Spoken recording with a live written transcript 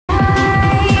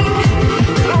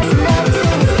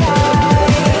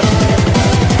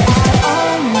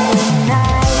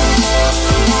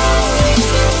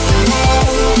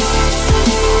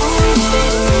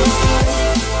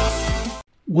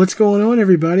What's going on,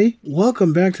 everybody?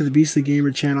 Welcome back to the Beastly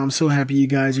Gamer channel. I'm so happy you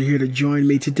guys are here to join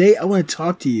me. Today, I want to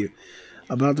talk to you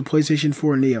about the PlayStation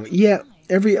 4 Neo. Yeah,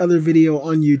 every other video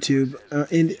on YouTube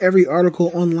and every article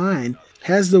online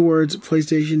has the words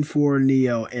PlayStation 4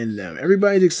 Neo in them.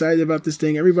 Everybody's excited about this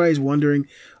thing. Everybody's wondering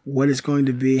what it's going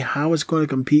to be, how it's going to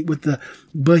compete with the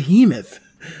behemoth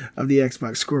of the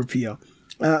Xbox Scorpio.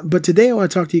 But today I want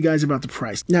to talk to you guys about the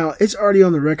price. Now, it's already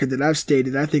on the record that I've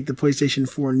stated I think the PlayStation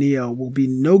 4 Neo will be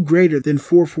no greater than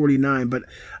 $449, but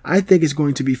I think it's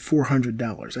going to be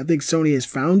 $400. I think Sony has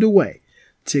found a way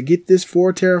to get this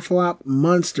 4 teraflop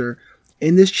monster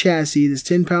in this chassis, this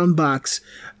 10-pound box,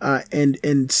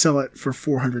 and sell it for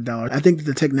 $400. I think that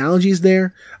the technology is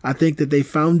there. I think that they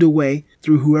found a way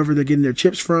through whoever they're getting their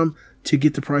chips from to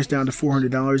get the price down to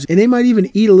 $400. And they might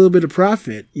even eat a little bit of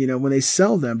profit, when they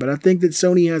sell them. But I think that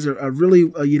Sony has a really,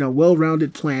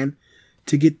 well-rounded plan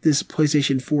to get this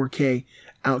PlayStation 4K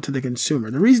out to the consumer.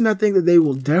 The reason I think that they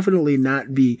will definitely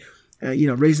not be,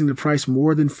 raising the price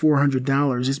more than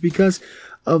 $400 is because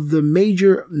of the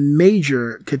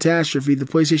major catastrophe the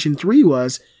PlayStation 3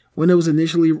 was when it was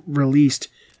initially released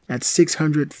at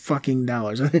 $600 fucking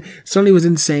dollars. Sony was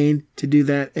insane to do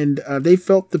that, and they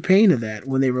felt the pain of that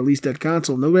when they released that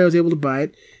console. Nobody was able to buy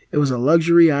it. It was a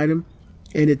luxury item,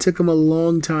 and it took them a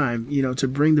long time, to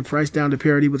bring the price down to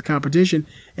parity with competition,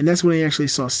 and that's when they actually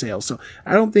saw sales. So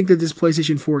I don't think that this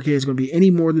PlayStation 4K is going to be any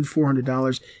more than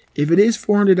 $400. If it is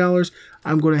 $400,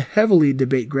 I'm going to heavily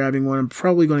debate grabbing one. I'm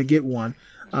probably going to get one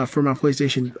for my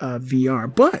PlayStation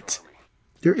VR, but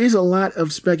there is a lot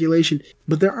of speculation,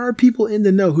 but there are people in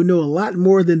the know who know a lot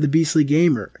more than the Beastly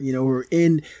Gamer, who are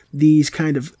in these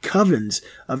kind of covens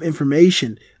of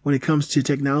information when it comes to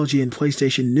technology and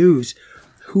PlayStation news,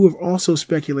 who have also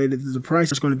speculated that the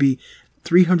price is going to be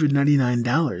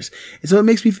 $399. And so it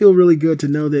makes me feel really good to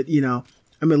know that,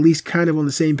 I'm at least kind of on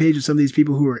the same page with some of these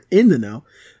people who are in the know,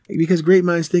 because great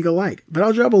minds think alike. But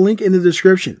I'll drop a link in the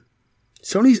description.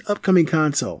 Sony's upcoming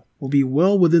console will be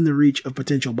well within the reach of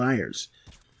potential buyers.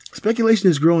 Speculation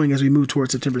is growing as we move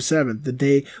towards September 7th, the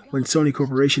day when Sony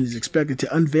Corporation is expected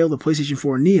to unveil the PlayStation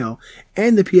 4 Neo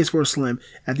and the PS4 Slim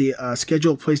at the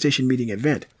scheduled PlayStation meeting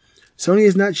event. Sony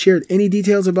has not shared any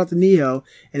details about the Neo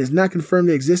and has not confirmed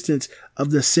the existence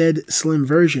of the said Slim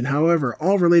version. However,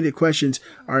 all related questions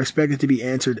are expected to be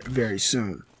answered very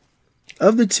soon.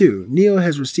 Of the two, Neo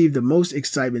has received the most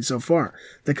excitement so far.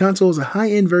 The console is a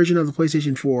high-end version of the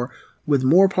PlayStation 4 with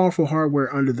more powerful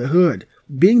hardware under the hood.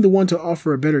 Being the one to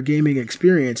offer a better gaming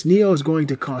experience, Neo is going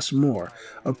to cost more,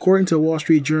 according to Wall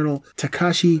Street Journal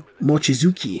Takashi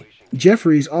Mochizuki.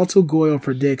 Jefferies Alto Goyle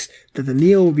predicts that the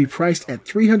Neo will be priced at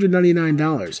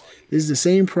 $399. This is the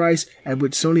same price at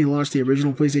which Sony launched the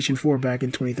original PlayStation 4 back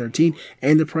in 2013,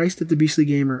 and the price that the Beastly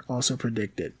Gamer also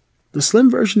predicted. The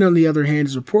Slim version, on the other hand,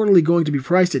 is reportedly going to be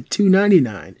priced at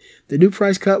 $299. The new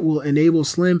price cut will enable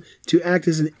Slim to act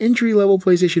as an entry-level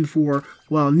PlayStation 4,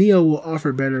 while Neo will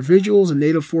offer better visuals and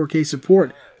native 4K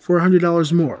support for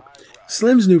 $100 more.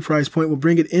 Slim's new price point will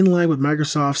bring it in line with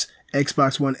Microsoft's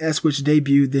Xbox One S, which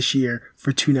debuted this year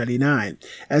for $299.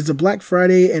 As the Black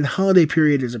Friday and holiday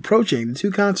period is approaching, the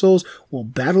two consoles will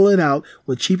battle it out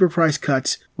with cheaper price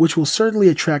cuts, which will certainly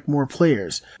attract more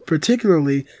players,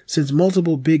 particularly since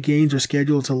multiple big games are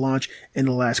scheduled to launch in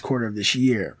the last quarter of this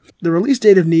year. The release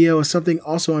date of Neo is something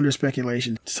also under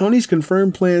speculation. Sony's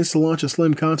confirmed plans to launch a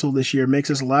Slim console this year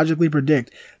makes us logically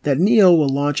predict that Neo will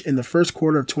launch in the first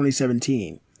quarter of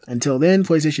 2017. Until then,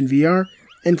 PlayStation VR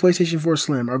and PlayStation 4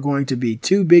 Slim are going to be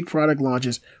two big product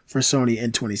launches for Sony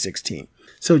in 2016.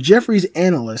 So Jefferies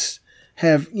analysts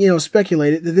have,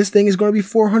 speculated that this thing is going to be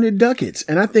 400 ducats,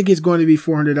 and I think it's going to be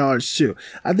 $400 too.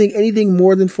 I think anything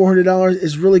more than $400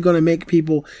 is really going to make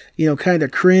people, kind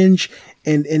of cringe,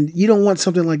 and you don't want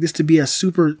something like this to be a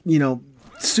super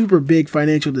big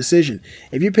financial decision.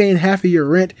 If you're paying half of your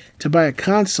rent to buy a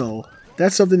console,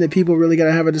 that's something that people really got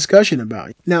to have a discussion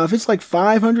about. Now, if it's like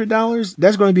 $500,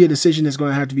 that's going to be a decision that's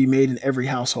going to have to be made in every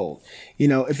household.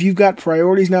 If you've got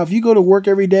priorities now, if you go to work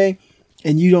every day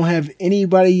and you don't have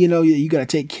anybody, you got to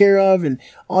take care of, and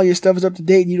all your stuff is up to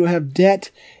date and you don't have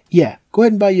debt, yeah, go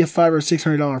ahead and buy you a $500 or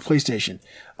 $600 PlayStation.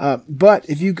 But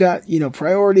if you got,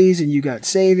 priorities and you got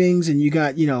savings and you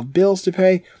got, bills to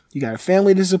pay, you got a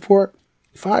family to support,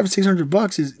 $500 or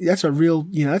 $600 that's a real,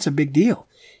 that's a big deal.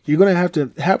 You're going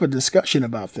to have a discussion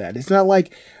about that. It's not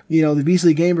like, the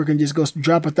Beastly Gamer can just go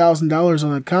drop $1,000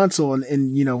 on a console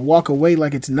and walk away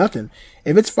like it's nothing.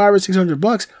 If it's $500 or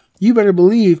 $600, you better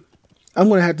believe I'm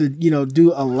going to have to,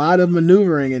 do a lot of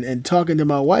maneuvering and talking to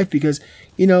my wife, because,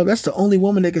 that's the only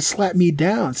woman that can slap me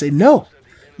down and say, no,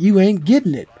 you ain't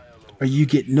getting it, or you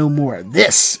get no more of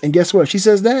this. And guess what? If she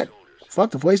says that,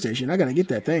 fuck the PlayStation. I gotta get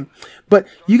that thing. But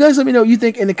you guys let me know what you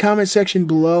think in the comment section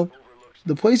below.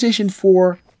 The PlayStation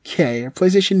 4K,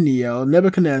 PlayStation Neo,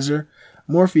 Nebuchadnezzar,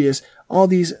 Morpheus, all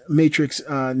these Matrix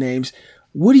names.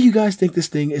 What do you guys think this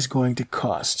thing is going to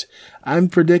cost? I'm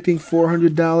predicting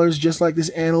 $400, just like this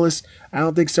analyst. I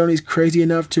don't think Sony's crazy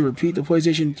enough to repeat the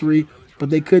PlayStation 3, but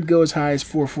they could go as high as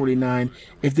 $449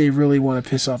 if they really want to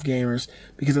piss off gamers.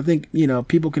 Because I think, you know,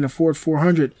 people can afford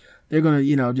 $400. They're going to,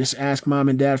 you know, just ask mom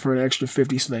and dad for an extra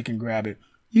 $50 so they can grab it.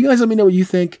 You guys let me know what you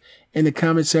think in the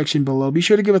comment section below. Be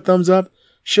sure to give a thumbs up,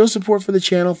 show support for the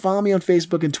channel, follow me on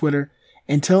Facebook and Twitter,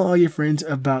 and tell all your friends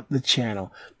about the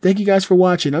channel. Thank you guys for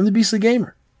watching. I'm the Beastly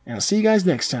Gamer, and I'll see you guys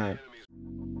next time.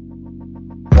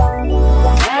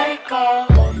 Let it go,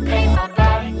 make my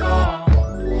body go.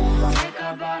 Take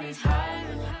our bodies higher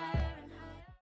and higher.